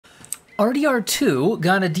RDR2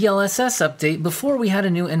 got a DLSS update before we had a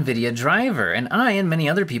new Nvidia driver, and I and many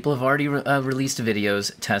other people have already released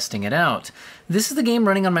videos testing it out. This is the game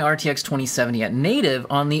running on my RTX 2070 at native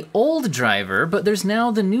on the old driver, but there's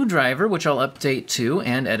now the new driver, which I'll update to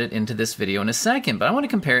and edit into this video in a second. But I want to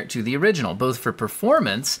compare it to the original, both for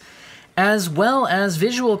performance as well as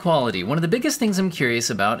visual quality. One of the biggest things I'm curious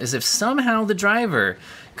about is if somehow the driver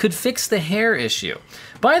could fix the hair issue.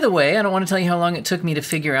 By the way, I don't want to tell you how long it took me to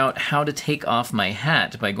figure out how to take off my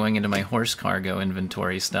hat by going into my horse cargo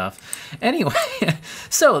inventory stuff. Anyway,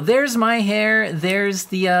 so there's my hair, there's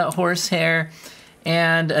the horse hair,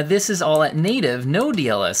 and this is all at native, no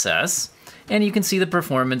DLSS, and you can see the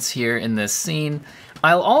performance here in this scene.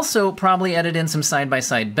 I'll also probably edit in some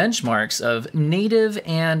side-by-side benchmarks of native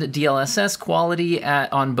and DLSS quality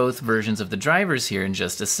on both versions of the drivers here in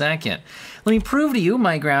just a second. Let me prove to you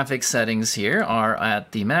my graphics settings here are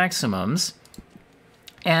at the maximums,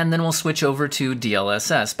 and then we'll switch over to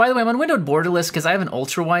DLSS. By the way, I'm on windowed borderless because I have an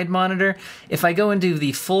ultra-wide monitor. If I go into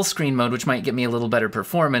the full screen mode, which might get me a little better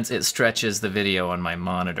performance, it stretches the video on my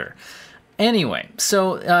monitor. Anyway,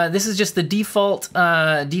 so this is just the default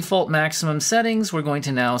maximum settings. We're going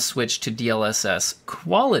to now switch to DLSS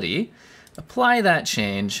quality, apply that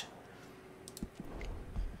change,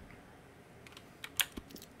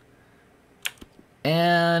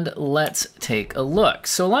 and let's take a look.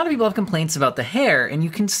 So a lot of people have complaints about the hair, and you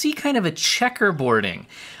can see kind of a checkerboarding.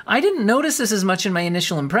 I didn't notice this as much in my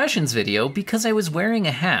initial impressions video because I was wearing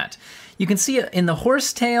a hat. You can see it in the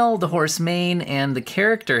horse tail, the horse mane, and the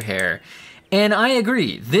character hair. And I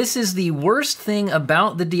agree, this is the worst thing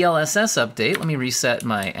about the DLSS update. Let me reset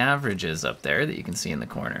my averages up there that you can see in the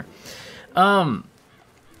corner. And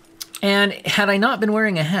had I not been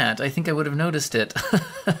wearing a hat, I think I would have noticed it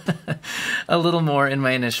a little more in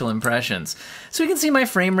my initial impressions. So we can see my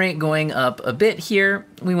frame rate going up a bit here.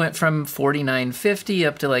 We went from 4950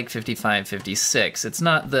 up to like 5556. It's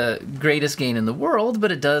not the greatest gain in the world,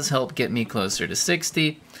 but it does help get me closer to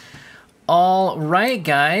 60. All right,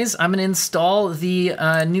 guys, I'm gonna install the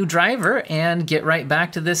new driver and get right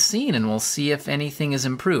back to this scene, and we'll see if anything is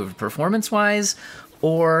improved, performance-wise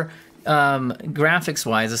or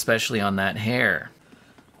graphics-wise, especially on that hair.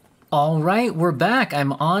 All right, we're back.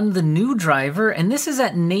 I'm on the new driver, and this is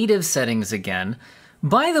at native settings again.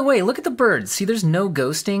 By the way, look at the birds. See, there's no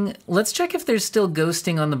ghosting. Let's check if there's still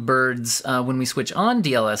ghosting on the birds when we switch on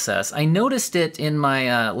DLSS. I noticed it in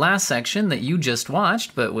my last section that you just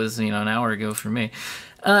watched, but was, an hour ago for me.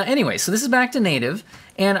 Anyway, so this is back to native,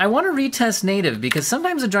 and I want to retest native because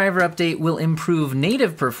sometimes a driver update will improve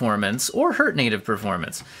native performance or hurt native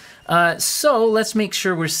performance. So let's make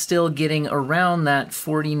sure we're still getting around that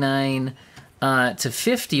 49 to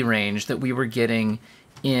 50 range that we were getting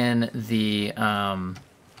in the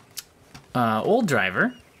old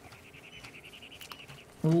driver.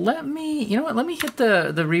 Let me, let me hit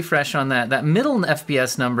the refresh on that. That middle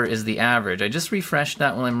FPS number is the average. I just refreshed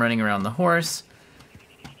that while I'm running around the horse.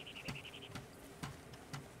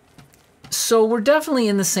 So we're definitely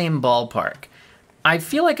in the same ballpark. I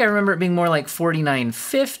feel like I remember it being more like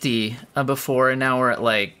 4950 before, and now we're at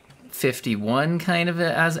like 51 kind of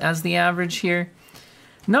as the average here.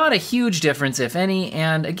 Not a huge difference, if any,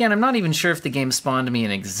 and again, I'm not even sure if the game spawned me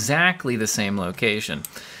in exactly the same location.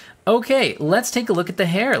 Okay, let's take a look at the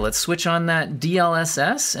hair. Let's switch on that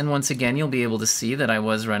DLSS, and once again, you'll be able to see that I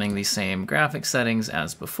was running the same graphic settings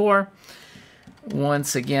as before.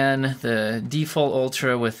 Once again, the default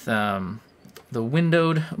ultra with the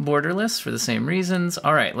windowed borderless for the same reasons.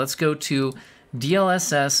 All right, let's go to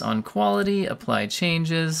DLSS on quality, apply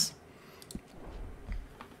changes.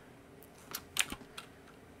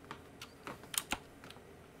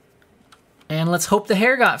 And let's hope the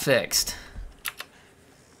hair got fixed.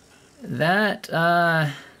 That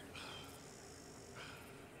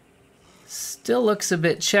still looks a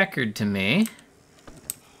bit checkered to me.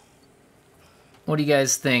 What do you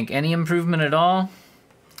guys think? Any improvement at all?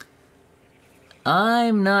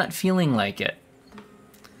 I'm not feeling like it.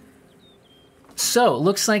 So,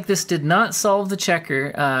 looks like this did not solve the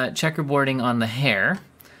checkerboarding on the hair.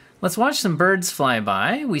 Let's watch some birds fly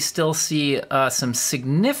by. We still see some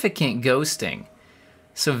significant ghosting.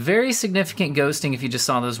 So very significant ghosting if you just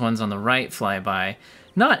saw those ones on the right fly by.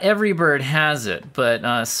 Not every bird has it,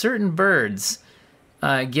 but certain birds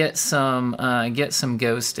get some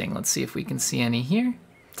ghosting. Let's see if we can see any here.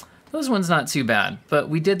 Those ones not too bad, but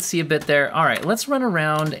we did see a bit there. All right, let's run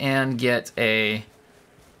around and get a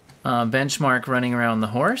benchmark running around the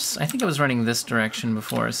horse. I think I was running this direction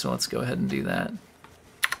before, so let's go ahead and do that.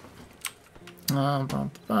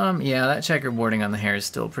 Yeah, that checkerboarding on the hair is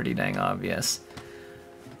still pretty dang obvious.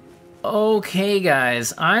 Okay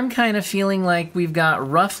guys, I'm kind of feeling like we've got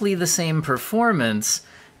roughly the same performance,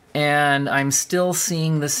 and I'm still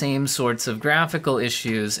seeing the same sorts of graphical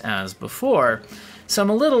issues as before. So I'm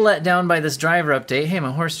a little let down by this driver update. Hey,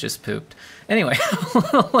 my horse just pooped. Anyway,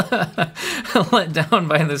 let down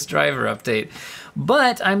by this driver update.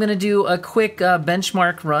 But I'm gonna do a quick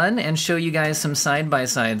benchmark run and show you guys some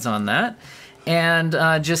side-by-sides on that. And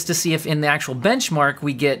just to see if in the actual benchmark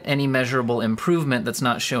we get any measurable improvement that's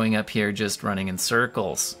not showing up here just running in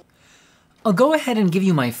circles. I'll go ahead and give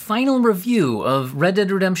you my final review of Red Dead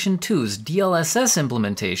Redemption 2's DLSS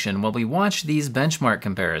implementation while we watch these benchmark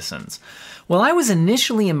comparisons. While I was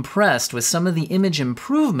initially impressed with some of the image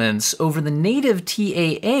improvements over the native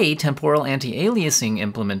TAA temporal anti-aliasing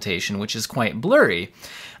implementation, which is quite blurry,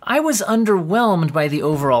 I was underwhelmed by the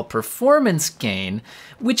overall performance gain,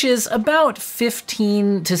 which is about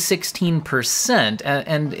 15 to 16%,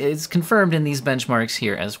 and it's confirmed in these benchmarks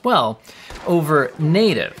here as well, over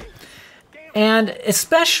native. And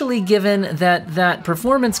especially given that that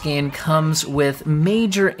performance gain comes with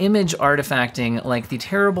major image artifacting like the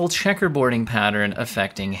terrible checkerboarding pattern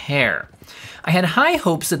affecting hair. I had high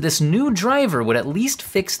hopes that this new driver would at least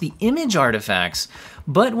fix the image artifacts,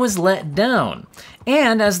 but was let down.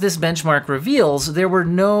 And as this benchmark reveals, there were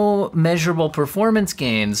no measurable performance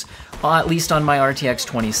gains, at least on my RTX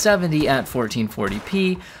 2070 at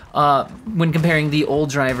 1440p, when comparing the old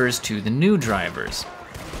drivers to the new drivers.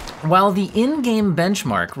 While the in-game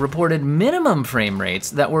benchmark reported minimum frame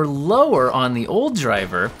rates that were lower on the old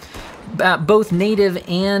driver, at both native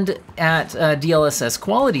and at DLSS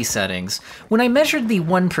quality settings, when I measured the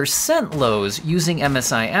 1% lows using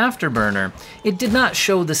MSI Afterburner, it did not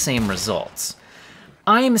show the same results.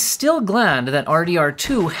 I am still glad that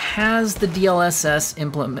RDR2 has the DLSS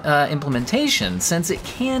implementation, since it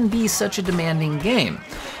can be such a demanding game.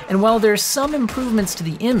 And while there's some improvements to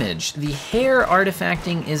the image, the hair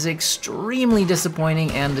artifacting is extremely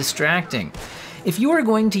disappointing and distracting. If you are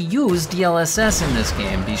going to use DLSS in this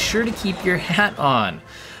game, be sure to keep your hat on.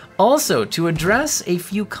 Also, to address a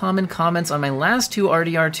few common comments on my last two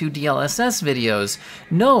RDR2 DLSS videos,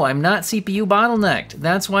 no, I'm not CPU bottlenecked.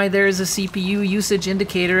 That's why there is a CPU usage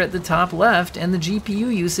indicator at the top left, and the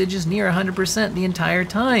GPU usage is near 100% the entire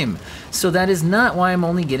time. So that is not why I'm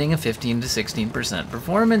only getting a 15 to 16%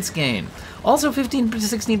 performance gain. Also, 15 to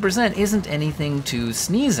 16% isn't anything to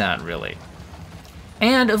sneeze at, really.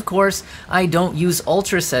 And of course, I don't use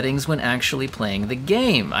ultra settings when actually playing the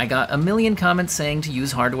game. I got a million comments saying to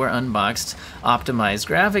use Hardware Unboxed optimized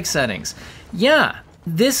graphics settings. Yeah,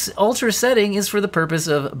 this ultra setting is for the purpose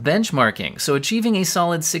of benchmarking, so achieving a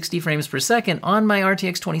solid 60 frames per second on my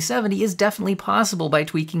RTX 2070 is definitely possible by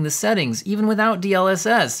tweaking the settings, even without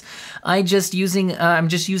DLSS. I'm just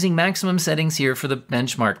using maximum settings here for the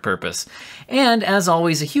benchmark purpose. And as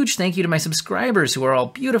always, a huge thank you to my subscribers who are all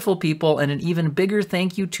beautiful people, and an even bigger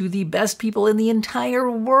thank you to the best people in the entire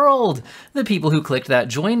world, the people who clicked that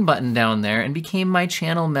join button down there and became my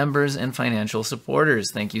channel members and financial supporters.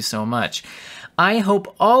 Thank you so much. I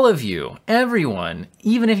hope all of you, everyone,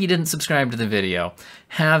 even if you didn't subscribe to the video,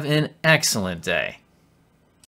 have an excellent day.